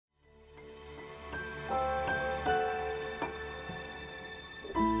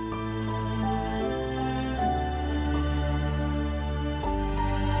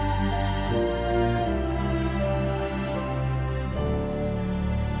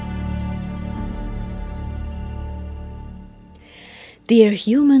Dear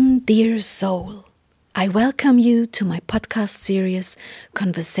human, dear soul, I welcome you to my podcast series,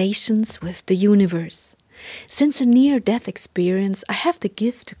 Conversations with the Universe. Since a near-death experience, I have the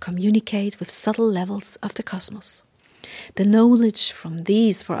gift to communicate with subtle levels of the cosmos. The knowledge from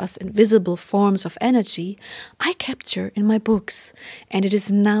these for us invisible forms of energy I capture in my books, and it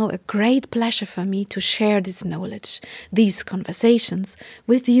is now a great pleasure for me to share this knowledge, these conversations,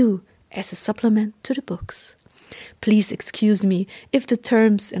 with you as a supplement to the books. Please excuse me if the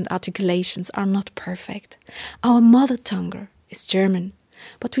terms and articulations are not perfect. Our mother tongue is German,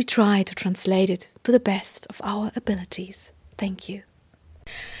 but we try to translate it to the best of our abilities. Thank you.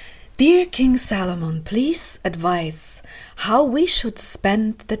 Dear King Salomon, please advise how we should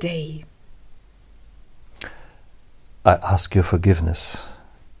spend the day. I ask your forgiveness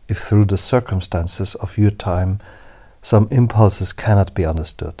if through the circumstances of your time some impulses cannot be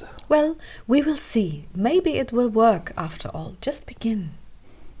understood. Well, we will see. Maybe it will work after all. Just begin.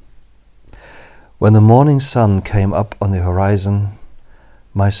 When the morning sun came up on the horizon,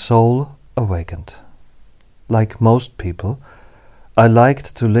 my soul awakened. Like most people, I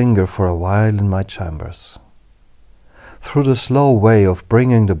liked to linger for a while in my chambers. Through the slow way of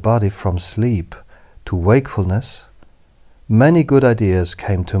bringing the body from sleep to wakefulness, many good ideas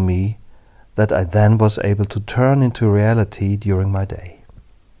came to me that I then was able to turn into reality during my day.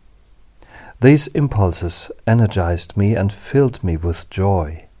 These impulses energized me and filled me with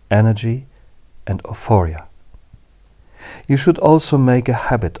joy, energy, and euphoria. You should also make a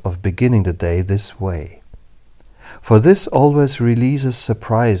habit of beginning the day this way, for this always releases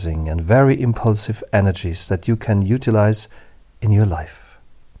surprising and very impulsive energies that you can utilize in your life.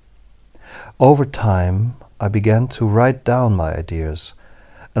 Over time, I began to write down my ideas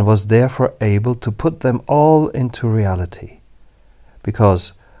and was therefore able to put them all into reality,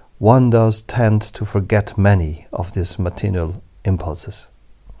 because one does tend to forget many of these matinal impulses.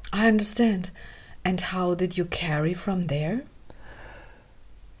 I understand. And how did you carry from there?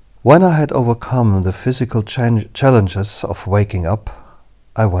 When I had overcome the physical challenges of waking up,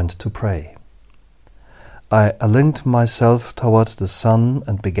 I went to pray. I aligned myself toward the sun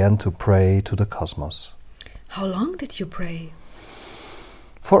and began to pray to the cosmos. How long did you pray?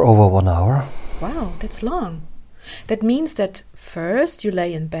 For over 1 hour. Wow, that's long. That means that first you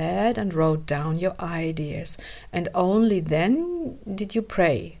lay in bed and wrote down your ideas, and only then did you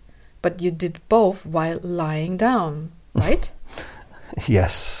pray. But you did both while lying down, right?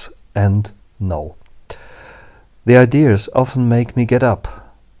 Yes and no. The ideas often make me get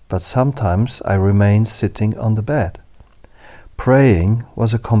up, but sometimes I remain sitting on the bed. Praying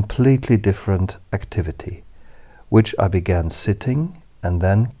was a completely different activity, which I began sitting and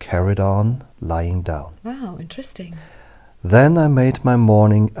then carried on lying down. Wow, interesting. Then I made my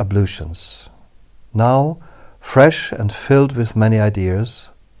morning ablutions. Now, fresh and filled with many ideas,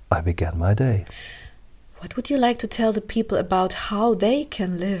 I began my day. What would you like to tell the people about how they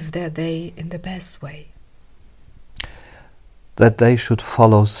can live their day in the best way? That they should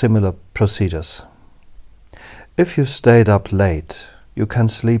follow similar procedures. If you stayed up late, you can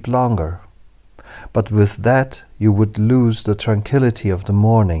sleep longer. But with that, you would lose the tranquility of the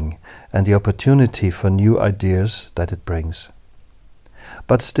morning and the opportunity for new ideas that it brings.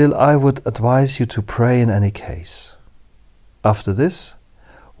 But still, I would advise you to pray in any case. After this,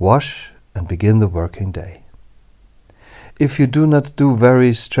 wash and begin the working day. If you do not do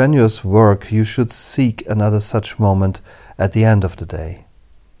very strenuous work, you should seek another such moment at the end of the day,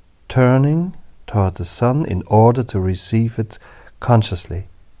 turning toward the sun in order to receive it consciously.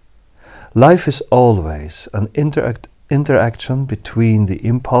 Life is always an interaction between the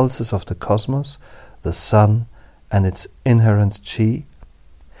impulses of the cosmos, the sun, and its inherent chi,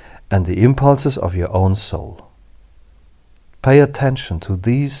 and the impulses of your own soul. Pay attention to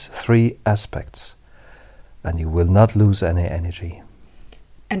these three aspects, and you will not lose any energy.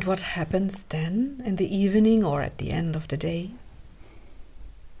 And what happens then in the evening or at the end of the day?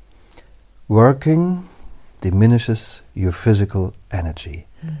 Working diminishes your physical energy,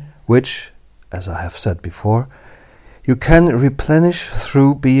 which, as I have said before, you can replenish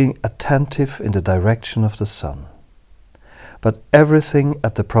through being attentive in the direction of the sun. But everything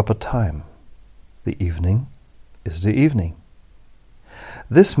at the proper time. The evening is the evening.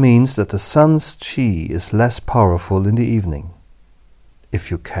 This means that the sun's chi is less powerful in the evening. If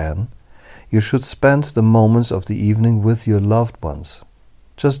you can, you should spend the moments of the evening with your loved ones,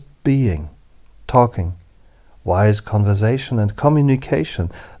 just being, talking, wise conversation and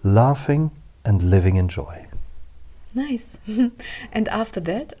communication, laughing and living in joy. Nice. And after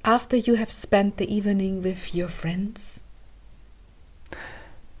that, after you have spent the evening with your friends?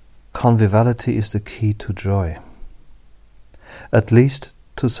 Conviviality is the key to joy. at least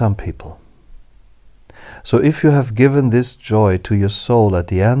to some people. So if you have given this joy to your soul at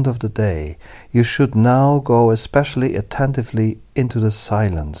the end of the day, you should now go especially attentively into the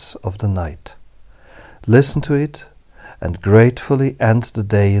silence of the night. Listen to it and gratefully end the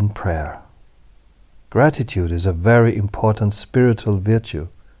day in prayer. Gratitude is a very important spiritual virtue.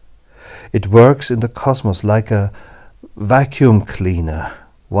 It works in the cosmos like a vacuum cleaner,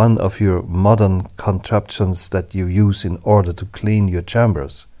 one of your modern contraptions that you use in order to clean your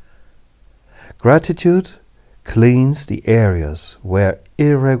chambers. Gratitude cleans the areas where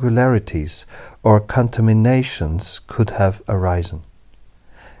irregularities or contaminations could have arisen.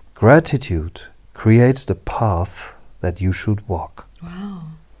 Gratitude creates the path that you should walk. Wow.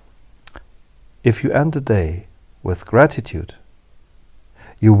 If you end the day with gratitude,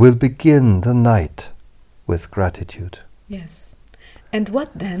 you will begin the night with gratitude. Yes. And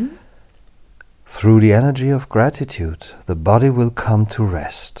what then? Through the energy of gratitude, the body will come to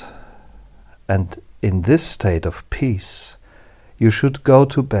rest. And in this state of peace, you should go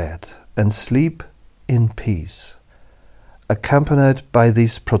to bed and sleep in peace, accompanied by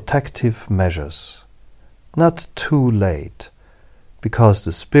these protective measures. Not too late, because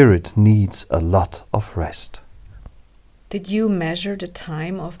the spirit needs a lot of rest. Did you measure the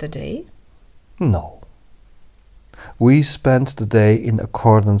time of the day? No. We spent the day in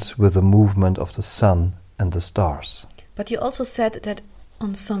accordance with the movement of the sun and the stars. But you also said that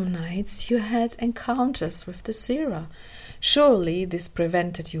on some nights you had encounters with the Sira. Surely this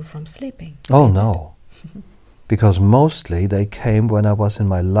prevented you from sleeping. Oh no, because mostly they came when I was in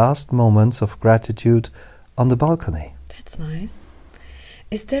my last moments of gratitude on the balcony. That's nice.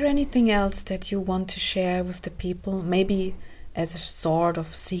 Is there anything else that you want to share with the people, maybe as a sort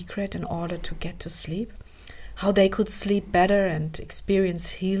of secret in order to get to sleep? How they could sleep better and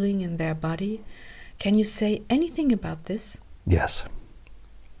experience healing in their body? Can you say anything about this? Yes.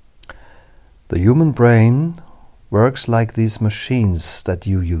 The human brain works like these machines that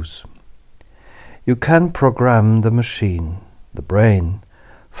you use. You can program the machine, the brain,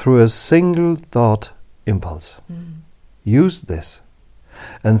 through a single thought impulse. Use this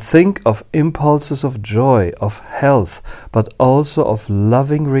and think of impulses of joy, of health, but also of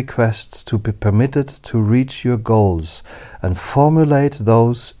loving requests to be permitted to reach your goals, and formulate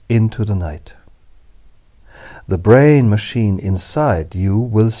those into the night. The brain machine inside you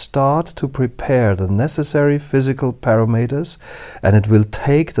will start to prepare the necessary physical parameters, and it will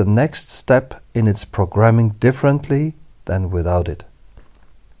take the next step in its programming differently than without it.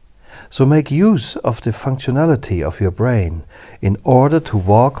 So make use of the functionality of your brain in order to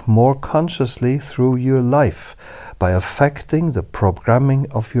walk more consciously through your life by affecting the programming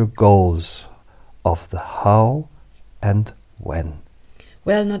of your goals, of the how and when.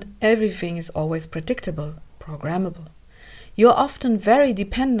 Well, not everything is always predictable, programmable. You're often very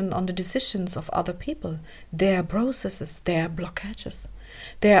dependent on the decisions of other people, their processes, their blockages,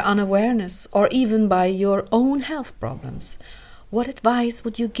 their unawareness, or even by your own health problems. What advice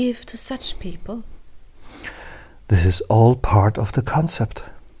would you give to such people? This is all part of the concept.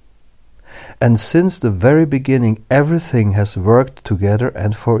 And since the very beginning, everything has worked together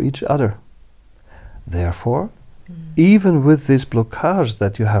and for each other. Therefore, even with this blockage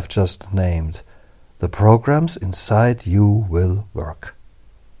that you have just named, the programs inside you will work.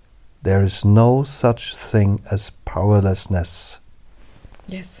 There is no such thing as powerlessness.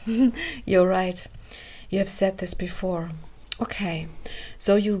 Yes, you're right. You have said this before. Okay,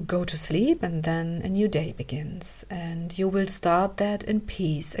 so you go to sleep and then a new day begins, and you will start that in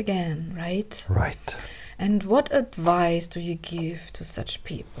peace again, right? Right. And what advice do you give to such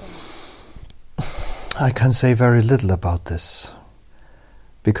people? I can say very little about this,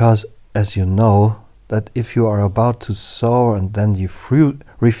 because as you know, that if you are about to sow and then you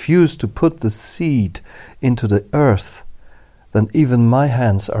refuse to put the seed into the earth, then even my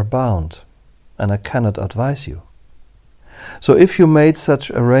hands are bound, and I cannot advise you. So if you made such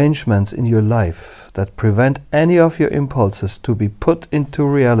arrangements in your life that prevent any of your impulses to be put into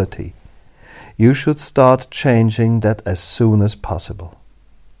reality, you should start changing that as soon as possible.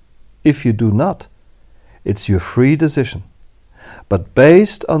 If you do not, it's your free decision. But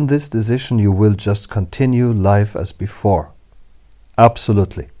based on this decision, you will just continue life as before.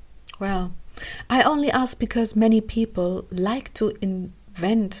 Absolutely. Well, I only ask because many people like to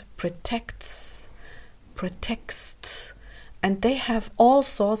invent pretexts, and they have all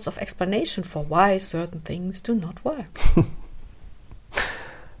sorts of explanation for why certain things do not work.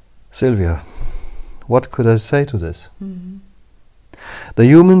 Sylvia, what could I say to this? The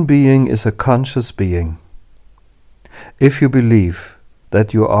human being is a conscious being. If you believe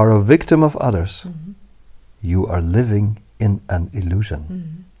that you are a victim of others, you are living in an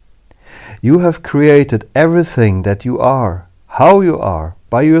illusion. You have created everything that you are, how you are,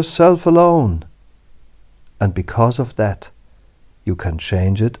 by yourself alone. And because of that, you can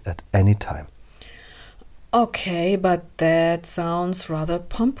change it at any time. Okay, but that sounds rather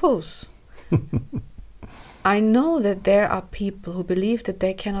pompous. I know that there are people who believe that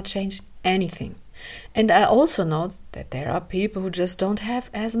they cannot change anything. And I also know that there are people who just don't have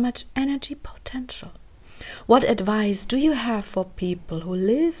as much energy potential. What advice do you have for people who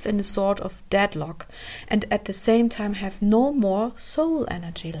live in a sort of deadlock and at the same time have no more soul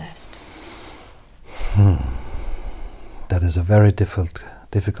energy left? That is a very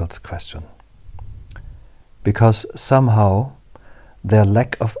difficult question. Because somehow their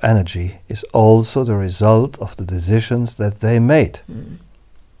lack of energy is also the result of the decisions that they made.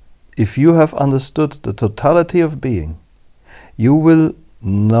 If you have understood the totality of being, you will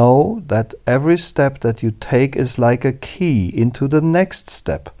know that every step that you take is like a key into the next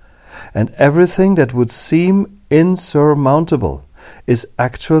step, and everything that would seem insurmountable is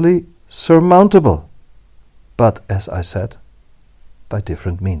actually surmountable, but, as I said, by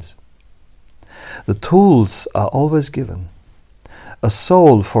different means. The tools are always given. A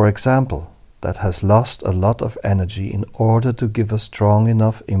soul, for example, that has lost a lot of energy in order to give a strong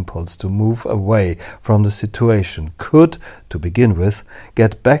enough impulse to move away from the situation could, to begin with,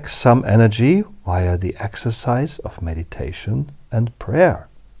 get back some energy via the exercise of meditation and prayer.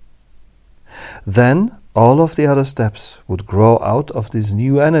 Then all of the other steps would grow out of this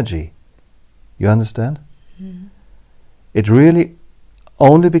new energy. You understand? It really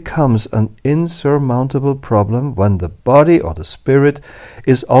only becomes an insurmountable problem when the body or the spirit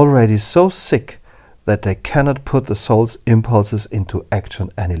is already so sick that they cannot put the soul's impulses into action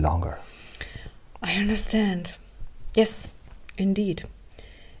any longer. I understand. Yes, indeed.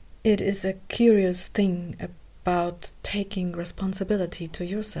 It is a curious thing about taking responsibility to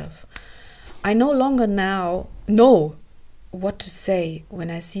yourself. I no longer now know what to say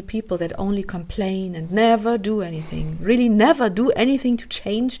when I see people that only complain and never do anything, really never do anything to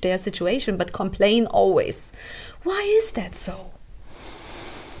change their situation, but complain always. Why is that so?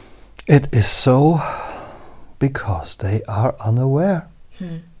 It is so because they are unaware.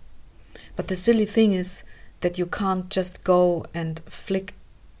 But the silly thing is that you can't just go and flick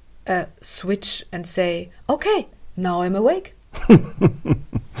a switch and say, okay, now I'm awake.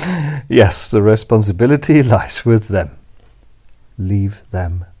 Yes, the responsibility lies with them. Leave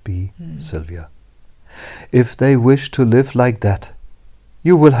them be, Sylvia. If they wish to live like that,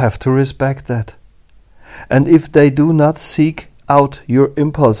 you will have to respect that. And if they do not seek out your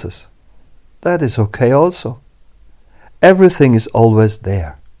impulses, that is okay also. Everything is always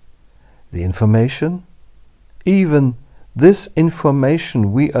there. The information, even this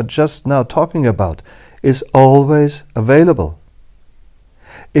information we are just now talking about, is always available.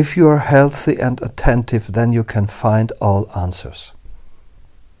 If you are healthy and attentive, then you can find all answers.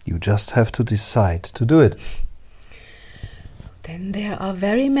 You just have to decide to do it. Then there are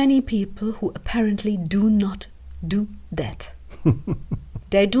very many people who apparently do not do that.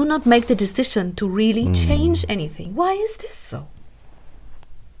 They do not make the decision to really change anything. Why is this so?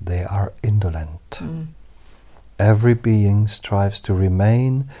 They are indolent. Every being strives to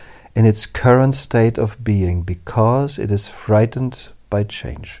remain in its current state of being because it is frightened by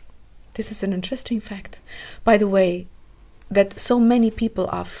change. This is an interesting fact. By the way, that so many people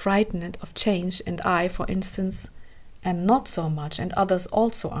are frightened of change, and I, for instance, am not so much, and others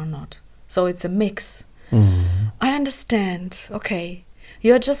also are not. So it's a mix. I understand. Okay.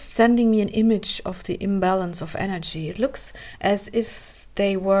 You're just sending me an image of the imbalance of energy. It looks as if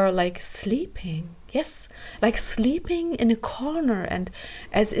they were like sleeping. Yes, like sleeping in a corner, and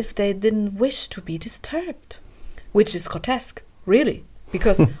as if they didn't wish to be disturbed. Which is grotesque, really.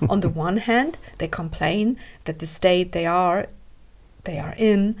 Because on the one hand, they complain that the state they are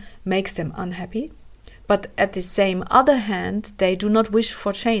in makes them unhappy. But at the same other hand, they do not wish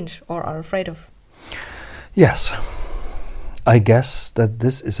for change or are afraid of. Yes, I guess that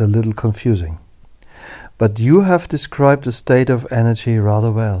this is a little confusing. But you have described the state of energy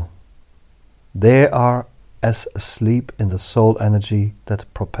rather well. They are as asleep in the soul energy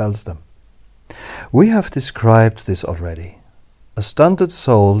that propels them. We have described this already. A stunted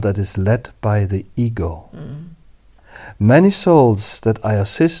soul that is led by the ego. Many souls that I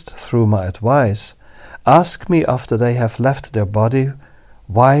assist through my advice ask me after they have left their body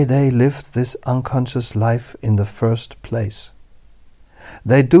why they lived this unconscious life in the first place.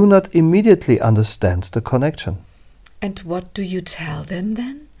 They do not immediately understand the connection. And what do you tell them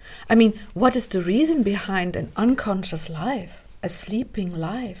then? I mean, what is the reason behind an unconscious life, a sleeping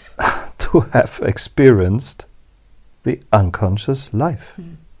life? To have experienced the unconscious life.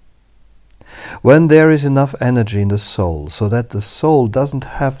 When there is enough energy in the soul so that the soul doesn't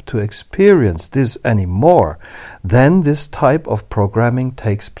have to experience this anymore, then this type of programming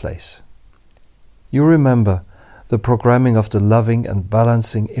takes place. You remember the programming of the loving and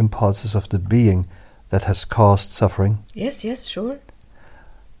balancing impulses of the being that has caused suffering? Yes, sure.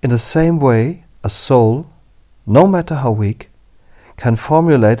 In the same way, a soul, no matter how weak, can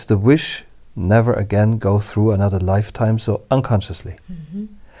formulate the wish never again go through another lifetime so unconsciously.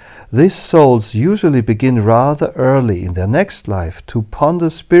 These souls usually begin rather early in their next life to ponder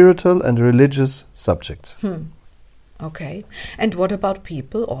spiritual and religious subjects. Okay. And what about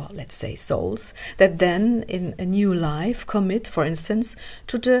people, or let's say souls, that then in a new life commit, for instance,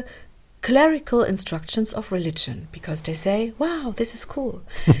 to the clerical instructions of religion, because they say, wow, this is cool.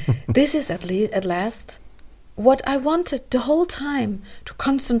 This is at last what I wanted the whole time, to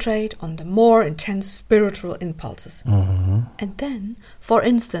concentrate on the more intense spiritual impulses. And then, for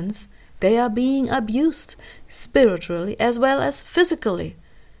instance, they are being abused spiritually as well as physically,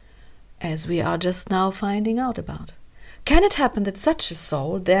 as we are just now finding out about. Can it happen that such a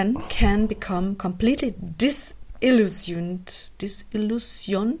soul then can become completely disillusioned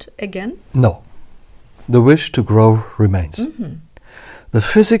again? No. The wish to grow remains. The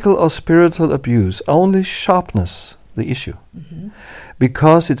physical or spiritual abuse only sharpens the issue,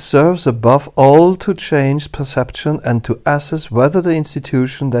 because it serves above all to change perception and to assess whether the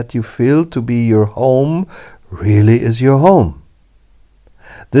institution that you feel to be your home really is your home.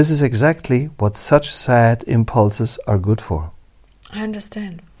 This is exactly what such sad impulses are good for. I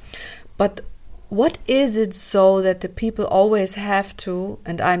understand. But what is it so that the people always have to,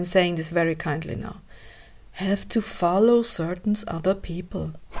 and I'm saying this very kindly now, have to follow certain other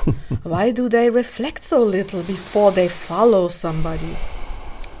people? Why do they reflect so little before they follow somebody?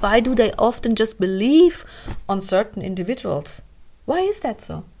 Why do they often just believe on certain individuals? Why is that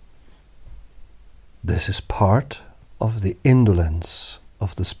so? This is part of the indolence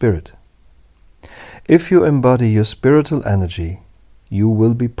of the spirit. If you embody your spiritual energy, you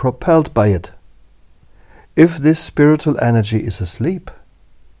will be propelled by it. If this spiritual energy is asleep,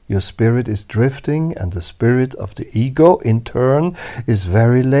 your spirit is drifting, and the spirit of the ego, in turn, is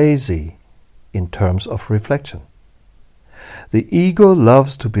very lazy in terms of reflection. The ego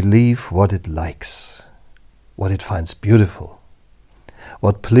loves to believe what it likes, what it finds beautiful,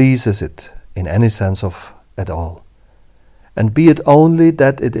 what pleases it in any sense of at all, and be it only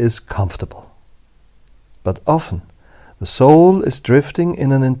that it is comfortable. But often, the soul is drifting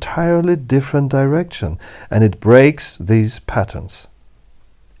in an entirely different direction, and it breaks these patterns.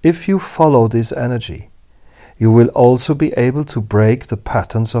 If you follow this energy, you will also be able to break the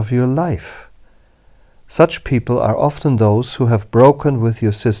patterns of your life. Such people are often those who have broken with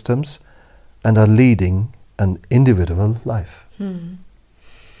your systems and are leading an individual life.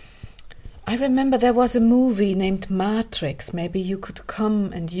 I remember there was a movie named Matrix. Maybe you could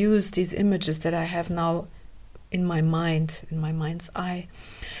come and use these images that I have now in my mind, in my mind's eye,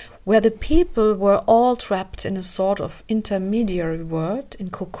 where the people were all trapped in a sort of intermediary world, in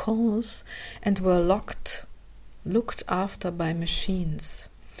cocons, and were looked after by machines.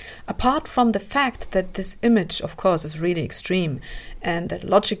 Apart from the fact that this image, of course, is really extreme, and that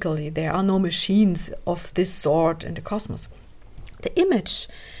logically there are no machines of this sort in the cosmos, the image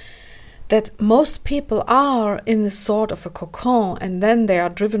that most people are in a sort of a cocon, and then they are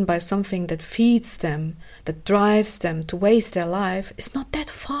driven by something that feeds them, that drives them to waste their life, is not that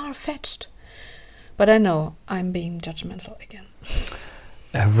far-fetched. But I know I'm being judgmental again.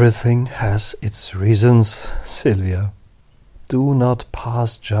 Everything has its reasons, Sylvia. Do not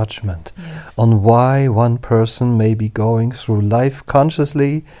pass judgment on why one person may be going through life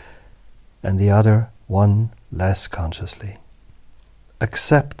consciously and the other one less consciously.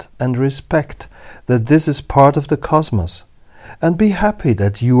 Accept and respect that this is part of the cosmos, and be happy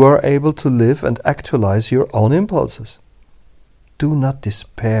that you are able to live and actualize your own impulses. Do not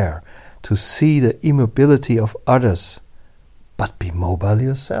despair to see the immobility of others, but be mobile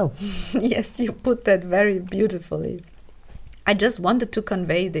yourself. Yes, you put that very beautifully. I just wanted to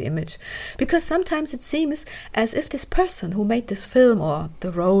convey the image, because sometimes it seems as if this person who made this film, or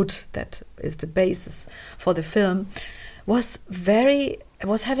the road that is the basis for the film, was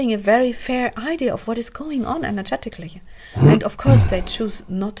having a very fair idea of what is going on energetically. And of course they choose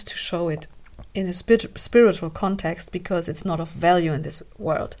not to show it in a spiritual context, because it's not of value in this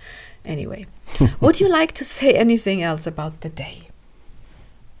world. Anyway, would you like to say anything else about the day?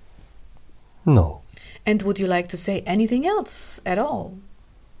 No. And would you like to say anything else at all?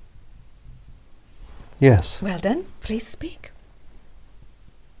 Yes. Well then, please speak.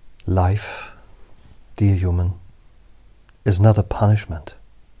 Life, dear human, is not a punishment.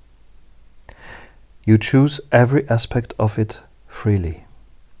 You choose every aspect of it freely.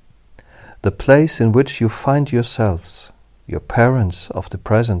 The place in which you find yourselves, your parents of the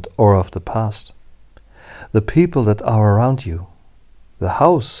present or of the past, the people that are around you, the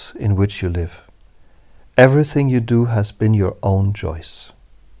house in which you live, everything you do has been your own choice.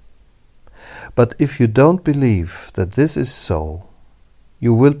 But if you don't believe that this is so,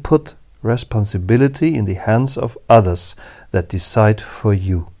 you will put responsibility in the hands of others that decide for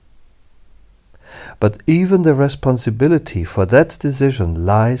you. But even the responsibility for that decision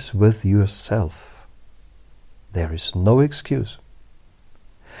lies with yourself. There is no excuse.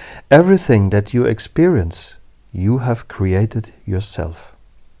 Everything that you experience, you have created yourself.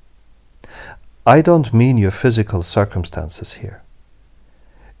 I don't mean your physical circumstances here.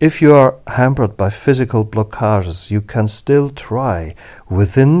 If you are hampered by physical blockages, you can still try,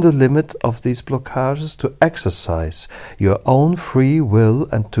 within the limit of these blockages, to exercise your own free will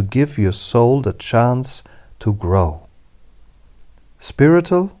and to give your soul the chance to grow.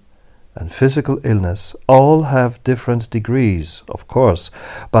 Spiritual and physical illness all have different degrees, of course,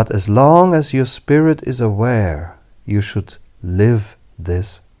 but as long as your spirit is aware, you should live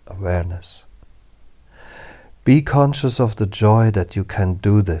this awareness. Be conscious of the joy that you can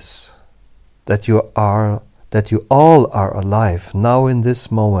do this, that you all are alive now in this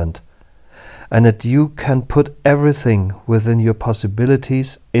moment, and that you can put everything within your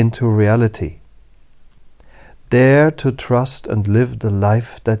possibilities into reality. Dare to trust and live the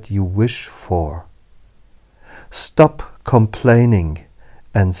life that you wish for. Stop complaining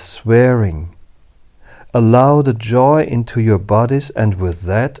and swearing. Allow the joy into your bodies and with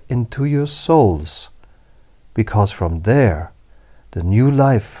that into your souls. Because from there, the new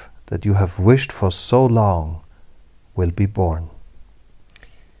life that you have wished for so long will be born.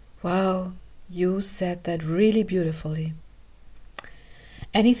 Wow, you said that really beautifully.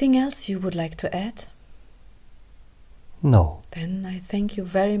 Anything else you would like to add? No. Then I thank you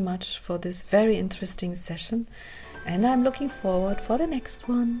very much for this very interesting session, and I'm looking forward for the next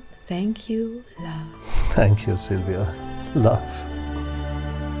one. Thank you, love. Thank you, Sylvia. Love.